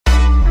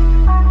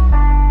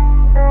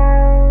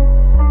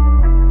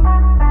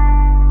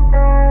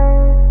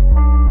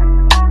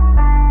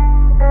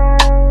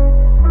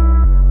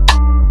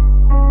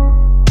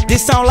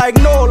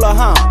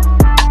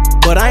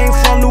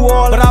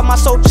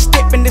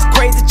this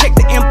crazy, check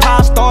the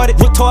empire started.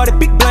 Retarded,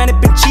 big blunted,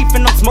 been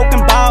chiefin', I'm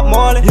smoking Bob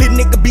Marley. Little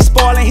nigga be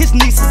spoiling his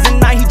nieces and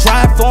now he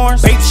drive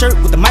foreigns. Babe shirt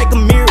with the mic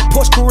and mirror,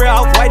 Porsche career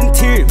off white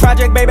interior.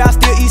 Project baby, I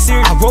still eat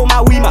cereal. I roll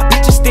my weed, my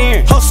bitch is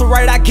staring. Hustle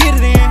right, I get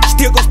it in.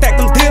 Still gon' stack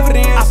them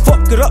dividends. I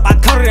fucked it up, I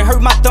cut it and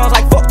hurt my thumbs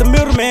like fuck the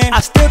middleman.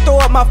 I still throw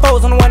up my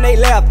foes on the one they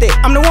laughed at.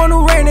 I'm the one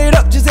who ran it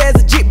up just as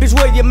a jit, bitch,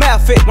 where your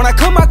mouth at? When I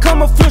come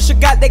official,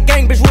 got that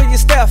gang, bitch, where your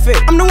staff at?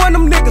 I'm the one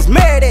them niggas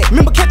mad at.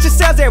 Remember catch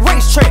yourselves at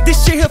racetrack.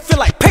 This shit here feel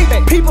like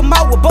payback. People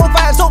mouth with both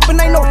eyes open,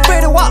 ain't no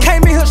afraid to walk.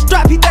 Came in here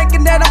strapped, he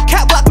thinking that I'm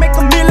cap block, make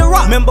a million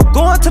rock. Remember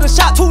going to the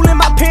shop, tool in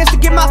my pants to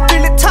get my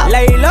fillet top.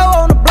 Lay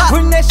low on the block,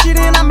 bring that shit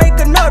in, I make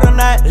another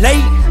night.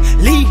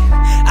 Lately,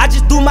 I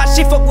just do my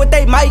shit, fuck what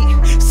they might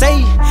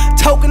say.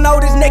 Token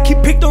on his neck, he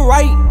picked the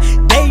right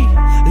day.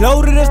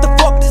 Loaded as the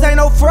fuck, this ain't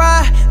no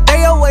fry.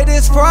 They away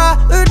this fry.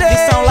 This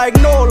sound like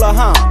Nola,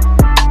 huh?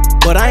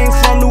 But I ain't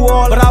from New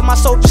Orleans. But all my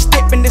soldiers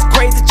steppin' this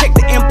crazy, check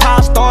the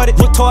empire started.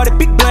 Retarded,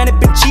 big blunted,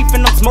 been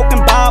chiefin', I'm smoking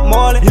Bob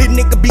Marley. Little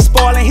nigga be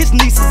spoiling his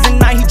nieces and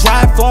now he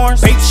drive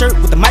foreigns. Babe shirt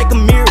with the mic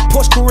and mirror,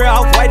 Porsche career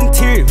off white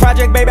interior.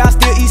 Project baby, I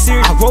still eat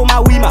cereal. I roll my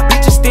weed, my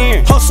bitch is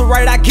staring. Hustle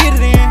right, I get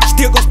it in.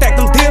 Still gon' stack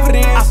them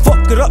dividends. I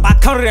fucked it up, I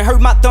counted and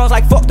hurt my thumbs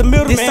like fuck the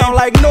middleman. This sound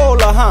like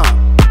Nola, huh?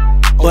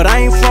 But I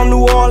ain't from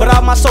New Orleans. But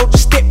all my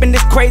soldiers steppin'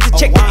 this crazy,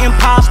 check the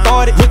empire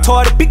started.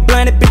 Retarded, big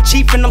blunted, been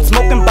chiefin', I'm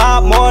smoking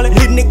Bob Marley.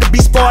 Little nigga be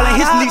spoiling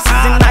his nieces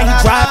and now he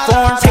drive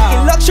foreigns.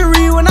 Taking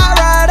luxury when I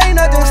ride, ain't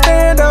nothing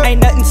stand up.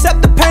 Ain't nothing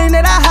except the pain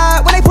that I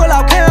hide when they pull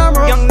out